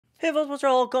Hey folks,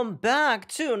 welcome back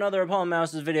to another Paul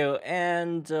Mouse's video,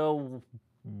 and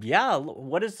yeah,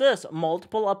 what is this?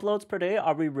 Multiple uploads per day?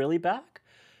 Are we really back?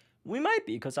 We might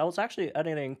be, because I was actually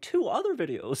editing 2 other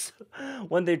videos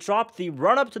when they dropped the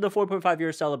run-up to the 4.5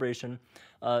 year celebration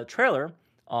trailer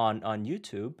on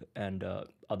YouTube and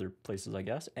other places, I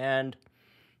guess, and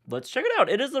let's check it out.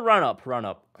 It is the run-up,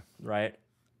 right?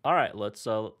 Alright, let's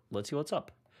see what's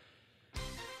up.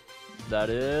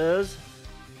 That is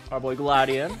our boy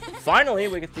Gladion. Finally,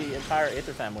 we get the entire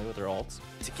Aether family with their ults.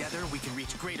 Together, we can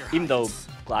reach greater heights. Even though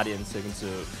Gladion's second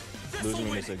suit,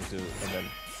 losing me to second suit, and then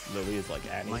Lily is like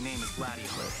Annie. My name is Gladion.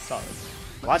 Solid.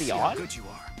 Let's see how Gladion? good you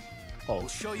are. Oh. We'll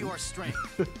show you our strength.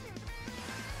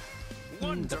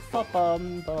 Wonderful.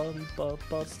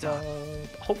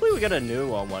 Hopefully we get a new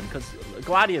one, because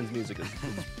Gladion's music is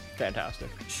fantastic.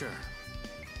 Sure.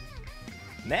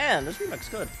 Man, this remix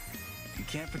good. You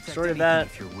can't protect Story anything event,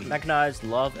 if you're weak. mechanized,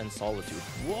 love, and solitude.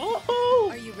 Whoa!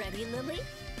 Are you ready, Lily?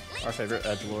 Our favorite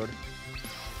edgelord.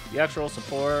 The actual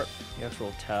support, the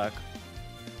actual tech.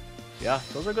 Yeah,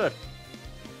 those are good.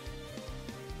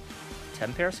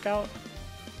 10 pair scout?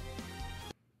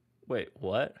 Wait,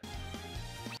 what?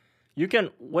 You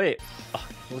can wait.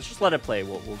 Let's just let it play.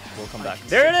 We'll come back.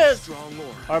 There it is.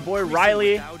 Our boy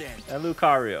Riley and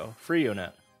Lucario, free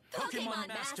unit. Pokemon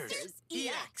Masters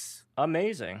EX.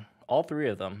 Amazing. All 3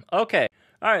 of them. Okay.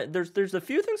 All right. There's a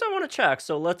few things I want to check.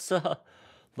 So let's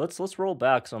roll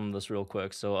back some of this real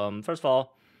quick. So first of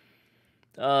all,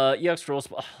 EX rolls.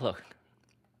 Look,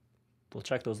 we'll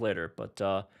check those later. But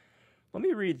let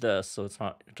me read this so it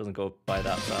doesn't go by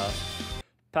that fast.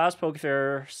 Past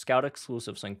POKEFAIR Scout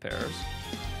exclusive sync pairs.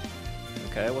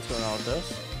 Okay, what's going on with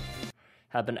this?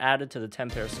 Have been added to the 10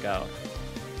 pair Scout.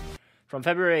 From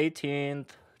February 18th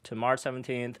to March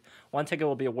 17th, 1 ticket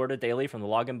will be awarded daily from the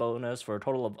login bonus for a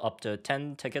total of up to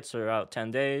 10 tickets throughout 10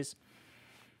 days.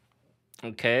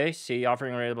 Okay, see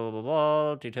offering rate, blah, blah,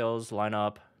 blah, details,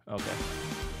 lineup. Okay.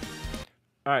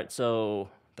 Alright, so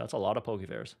that's a lot of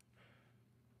POKEFAIRs.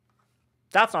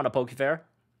 That's not a POKEFAIR.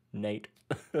 Nate.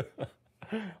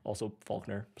 Also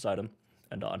Faulkner, beside him,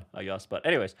 and Don, I guess. But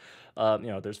anyways, you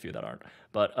know, there's a few that aren't.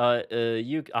 But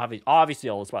you obviously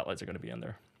all the spotlights are going to be in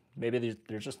there. Maybe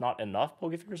there's just not enough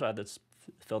POKEFAIRs. So I had to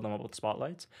fill them up with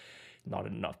spotlights. Not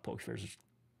enough POKEFAIRs.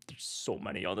 There's so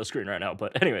many on the screen right now.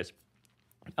 But anyways,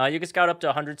 you can scout up to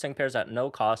 100 sync pairs at no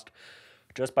cost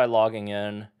just by logging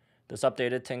in. This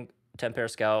updated 10 pair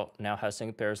scout now has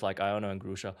sync pairs like Iono and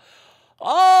Grusha.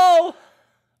 Oh,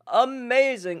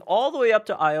 amazing! All the way up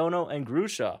to Iono and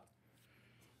Grusha.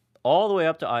 All the way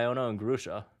up to Iono and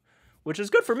Grusha, which is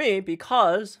good for me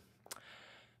because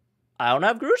I don't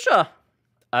have Grusha.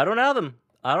 I don't have him.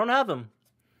 I don't have him.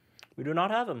 We do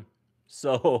not have him.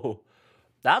 So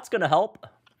that's going to help.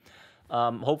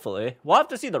 Hopefully. We'll have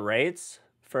to see the rates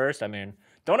first. I mean,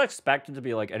 don't expect it to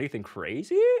be like anything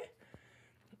crazy.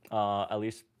 At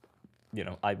least, you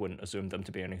know, I wouldn't assume them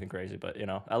to be anything crazy. But, you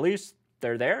know, at least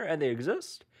they're there and they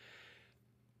exist.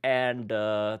 And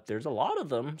there's a lot of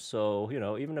them. So, you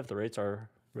know, even if the rates are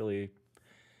really,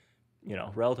 you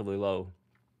know, relatively low,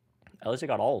 at least I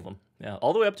got all of them. Yeah,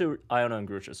 all the way up to Iono and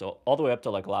Grusha, so all the way up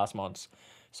to like last month's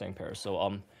sync pairs.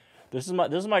 So this is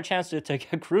my chance to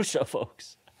get Grusha,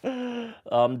 folks.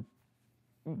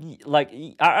 Like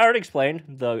I already explained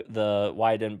the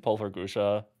why I didn't pull for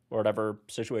Grusha or whatever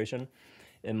situation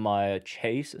in my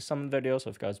chase summon video. So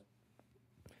if you guys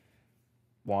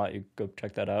want, you go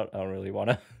check that out. I don't really want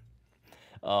to.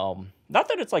 Not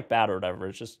that it's like bad or whatever.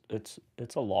 It's just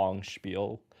it's a long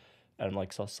spiel, and I'm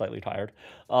like so slightly tired.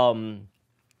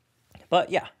 But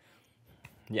yeah.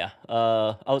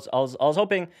 I was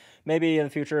hoping maybe in the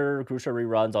future Grusha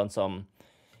reruns on some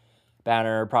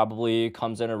banner probably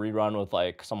comes in a rerun with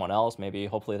like someone else. Maybe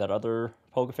hopefully that other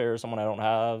POKEFAIR is someone I don't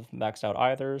have maxed out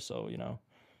either. So, you know,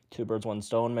 2 birds, 1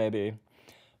 stone maybe.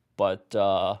 But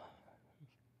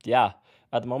yeah,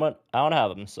 at the moment I don't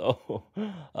have him. So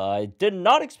I did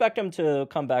not expect him to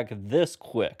come back this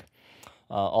quick.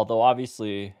 Although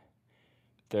obviously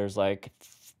there's like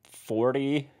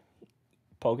 40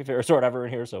 POKEFAIRs or whatever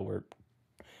in here, so we're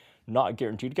not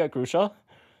guaranteed to get Grusha.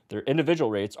 Their individual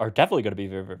rates are definitely going to be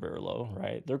very, very, very low,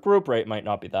 right? Their group rate might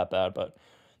not be that bad, but,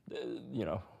 you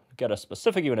know, get a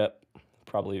specific unit,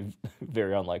 probably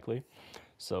very unlikely.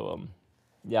 So,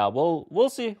 yeah, we'll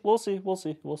see. But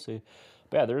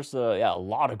yeah, there's, a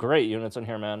lot of great units in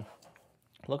here, man.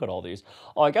 Look at all these.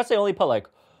 Oh, I guess they only put, like,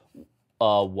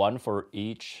 1 for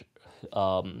each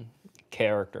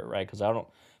character, right? Because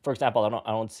for example,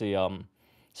 I don't see,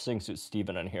 Singsuit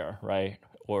Steven in here, right?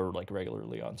 Or like regular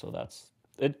Leon, so that's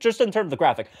it. Just in terms of the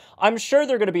graphic, I'm sure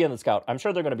they're going to be in the Scout.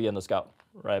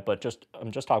 right? But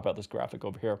I'm just talking about this graphic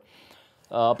over here.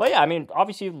 But yeah, I mean,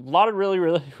 obviously a lot of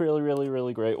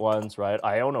really great ones, right?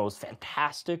 Iono is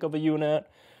fantastic of a unit,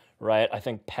 right? I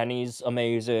think Penny's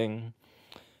amazing.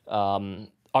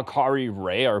 Akari,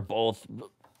 Ray are both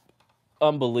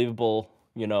unbelievable,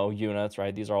 you know, units,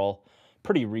 right? These are all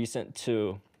pretty recent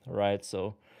too, right?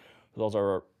 So those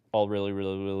are all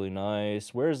really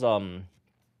nice. Where's Singsuit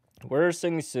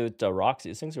Roxy?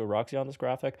 Is Singsuit Roxy on this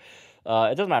graphic?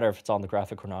 It doesn't matter if it's on the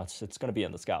graphic or not. It's going to be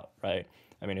in the scout, right?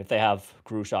 I mean, if they have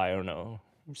Grusha, I don't know.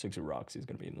 Singsuit Roxy is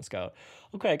going to be in the scout.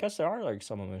 Okay, I guess there are like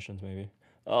some omissions maybe.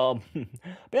 But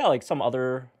yeah, like some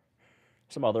other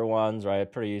ones, right?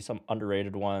 Some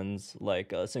underrated ones like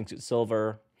Singsuit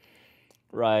Silver,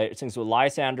 right? Singsuit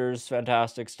Lysander's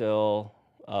fantastic still.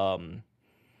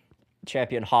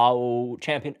 Champion Hao,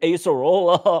 Champion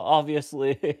Acerola,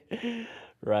 obviously.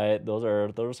 Right, those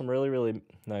are some really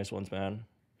nice ones, man.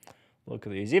 Look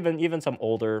at these. Even some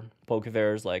older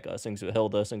POKEFAIRS like Singsuit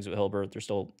Hilda, Singsuit Hilbert, they're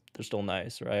still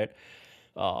nice, right?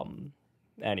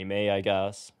 Annie May, I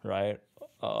guess, right?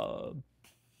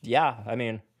 Yeah, I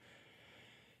mean,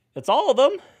 it's all of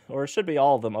them, or it should be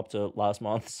all of them up to last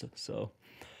month. So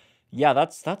yeah,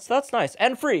 that's nice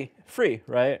and free,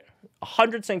 right?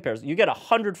 100 sync pairs, you get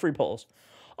 100 free pulls,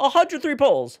 103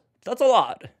 pulls. That's a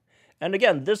lot. And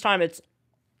again, this time it's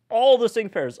all the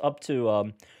sync pairs up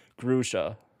to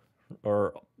Grusha,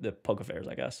 or the POKEFAIRS,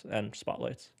 I guess, and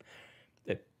spotlights,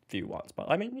 if you want spot.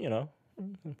 I mean, you know,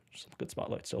 some good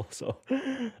spotlights still. So,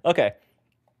 okay,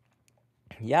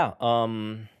 yeah,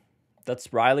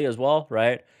 that's Riley as well,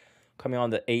 right? Coming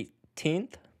on the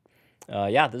 18th.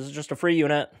 Yeah, this is just a free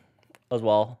unit as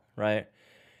well, right?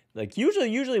 Like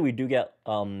usually we do get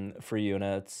free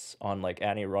units on like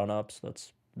Annie run-ups.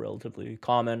 That's relatively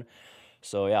common.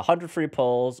 So yeah, 100 free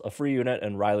pulls, a free unit,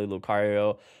 and Riley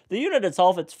Lucario. The unit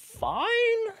itself, it's fine.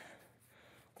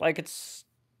 Like it's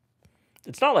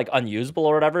not like unusable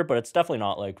or whatever, but it's definitely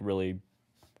not like really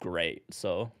great.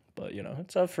 So, but you know,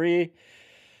 it's a free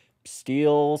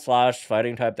steel /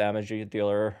 fighting type damage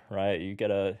dealer, right? You get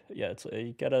a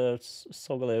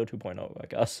Solgaleo 2.0, I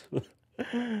guess.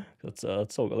 That's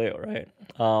Solgaleo, right?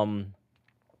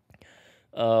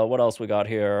 What else we got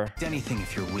here? Anything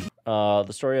if you're weak.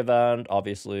 The story event,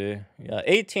 obviously, yeah,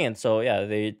 18th. So yeah,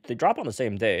 they drop on the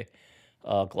same day.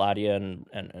 Gladion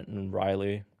and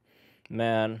Riley.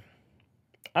 Man,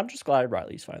 I'm just glad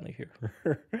Riley's finally here.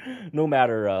 No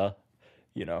matter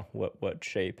you know what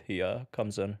shape he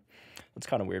comes in. It's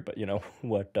kind of weird, but you know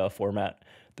what format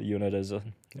the unit is,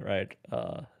 right?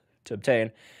 To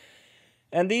obtain.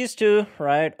 And these two,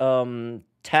 right?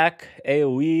 Tech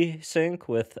AoE sync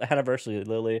with Anniversary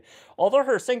Lily. Although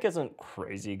her sync isn't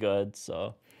crazy good,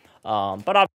 so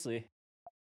but obviously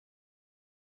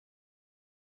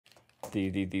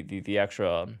the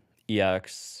extra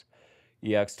EX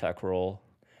tech roll.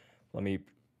 Let me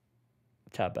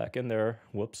tap back in there.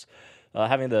 Whoops.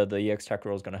 Having the EX tech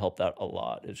roll is going to help that a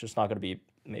lot. It's just not going to be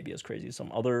maybe as crazy as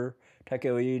some other tech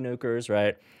AoE nukers,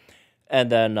 right?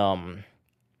 And then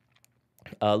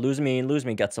Lose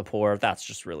Me gets support. That's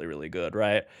just really good,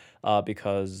 right?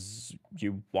 Because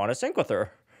you want to sync with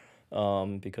her,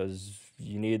 because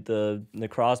you need the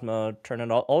Necrozma turn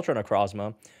into Ultra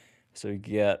Necrozma, so you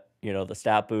get, you know, the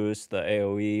stat boost, the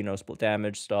AoE, no split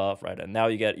damage stuff, right? And now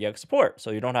you get EX support,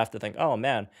 so you don't have to think, oh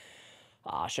man,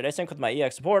 should I sync with my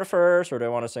EX supporter first, or do I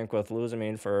want to sync with Lose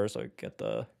Me first, so I get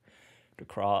the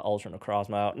Ultra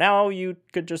Necrozma out? Now you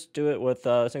could just do it with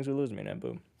syncs with Lose Me, and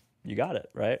boom. You got it,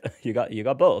 right? You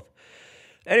got both.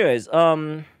 Anyways,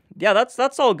 yeah,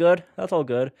 that's all good. That's all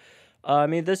good. I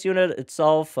mean, this unit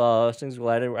itself, Sings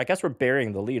Gladiator, I guess we're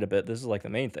burying the lead a bit. This is like the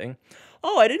main thing.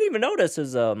 Oh, I didn't even notice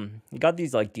is you got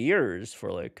these like ears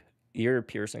for like ear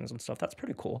piercings and stuff. That's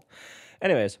pretty cool.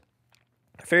 Anyways,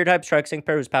 Fairy type strike sync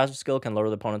pair whose passive skill can lower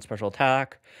the opponent's special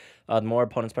attack. The more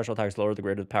opponent's special attacks lower, the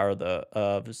greater the power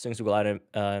of the Sings Gladiator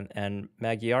and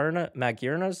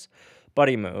Magierna's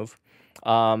buddy move.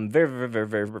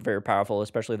 Very powerful,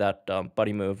 especially that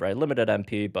buddy move, right? Limited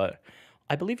MP, but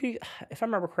I believe you, if I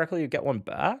remember correctly, you get one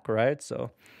back, right? So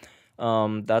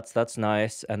that's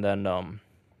nice. And then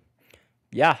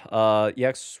yeah,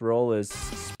 EX roll is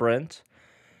sprint,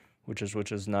 which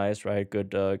is nice, right?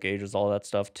 Good gauges, all that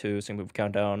stuff too. Sync move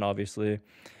countdown, obviously.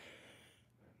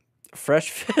 Fresh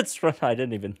Fits run. I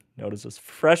didn't even notice this.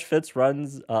 Fresh Fits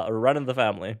runs run in the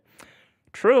family.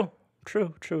 True.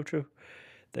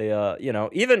 They you know,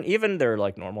 even their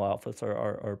like normal outfits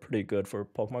are pretty good for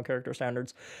Pokemon character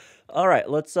standards. All right,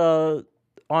 let's on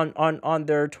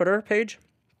their Twitter page,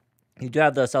 you do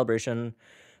have the celebration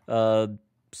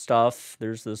stuff.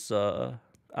 There's this I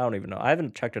don't even know. I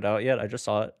haven't checked it out yet. I just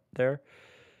saw it there.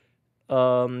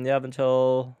 You have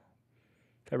until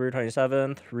February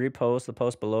 27th. Repost the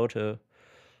post below to...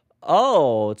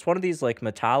 Oh, it's one of these, like,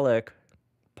 metallic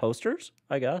posters,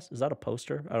 I guess. Is that a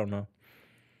poster? I don't know.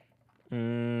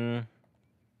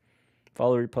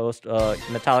 Follow repost.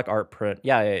 Metallic art print.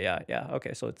 Yeah.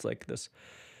 Okay, so it's like this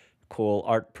cool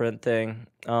art print thing.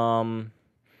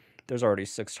 There's already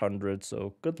 600,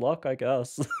 so good luck, I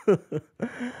guess.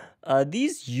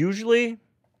 These usually...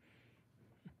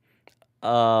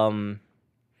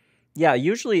 Yeah,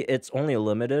 usually it's only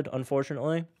limited,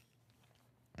 unfortunately,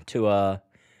 to,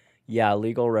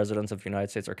 legal residents of the United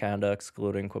States or Canada,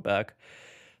 excluding Quebec.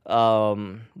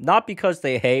 Not because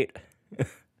they hate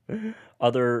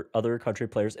other country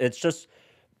players. It's just,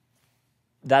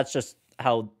 that's just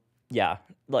how,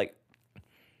 like,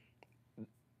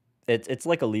 it's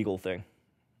like a legal thing.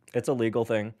 It's a legal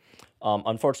thing.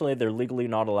 Unfortunately, they're legally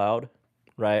not allowed,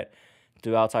 right, to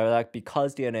do outside of that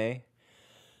because DNA,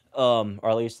 or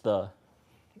at least the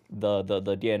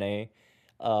DNA,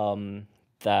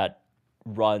 that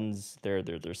runs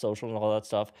their social and all that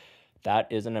stuff, that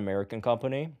is an American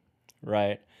company,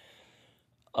 right?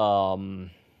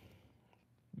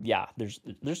 Yeah, there's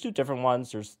two different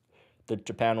ones. There's the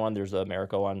Japan one, there's the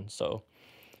America one. So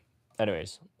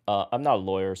anyways, I'm not a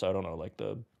lawyer, so I don't know like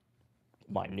the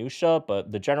minutia,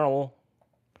 but the general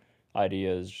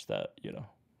idea is just that,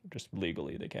 just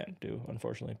legally they can't do,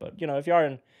 unfortunately. But if you are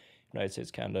in United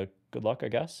States, Canada, good luck, I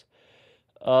guess.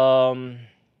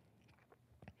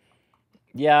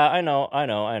 Yeah, I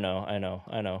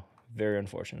know. Very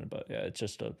unfortunate, but yeah, it's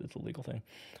just it's a legal thing.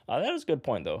 That is a good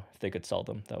point, though. If they could sell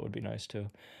them, that would be nice, too.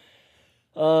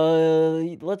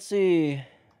 Let's see.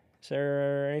 Is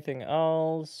there anything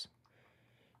else?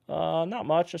 Not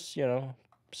much, just,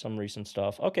 some recent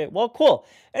stuff. Okay, well, cool.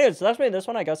 Anyways, so that's me this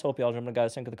one, I guess. Hope y'all enjoyed,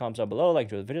 guys. Link in the comments down below. Like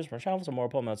to the videos from my channel for some more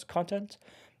amounts of content.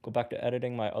 Go back to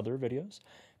editing my other videos.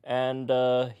 And,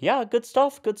 yeah, good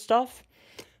stuff.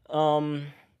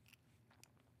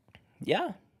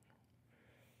 Yeah.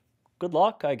 Good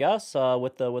luck, I guess,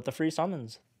 with the free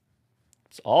summons.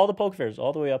 It's all the POKEFAIRS,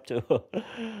 all the way up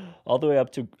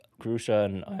to Grusha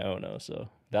and Iona, so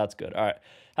that's good. All right,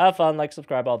 have fun, like,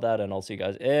 subscribe, all that, and I'll see you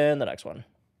guys in the next one.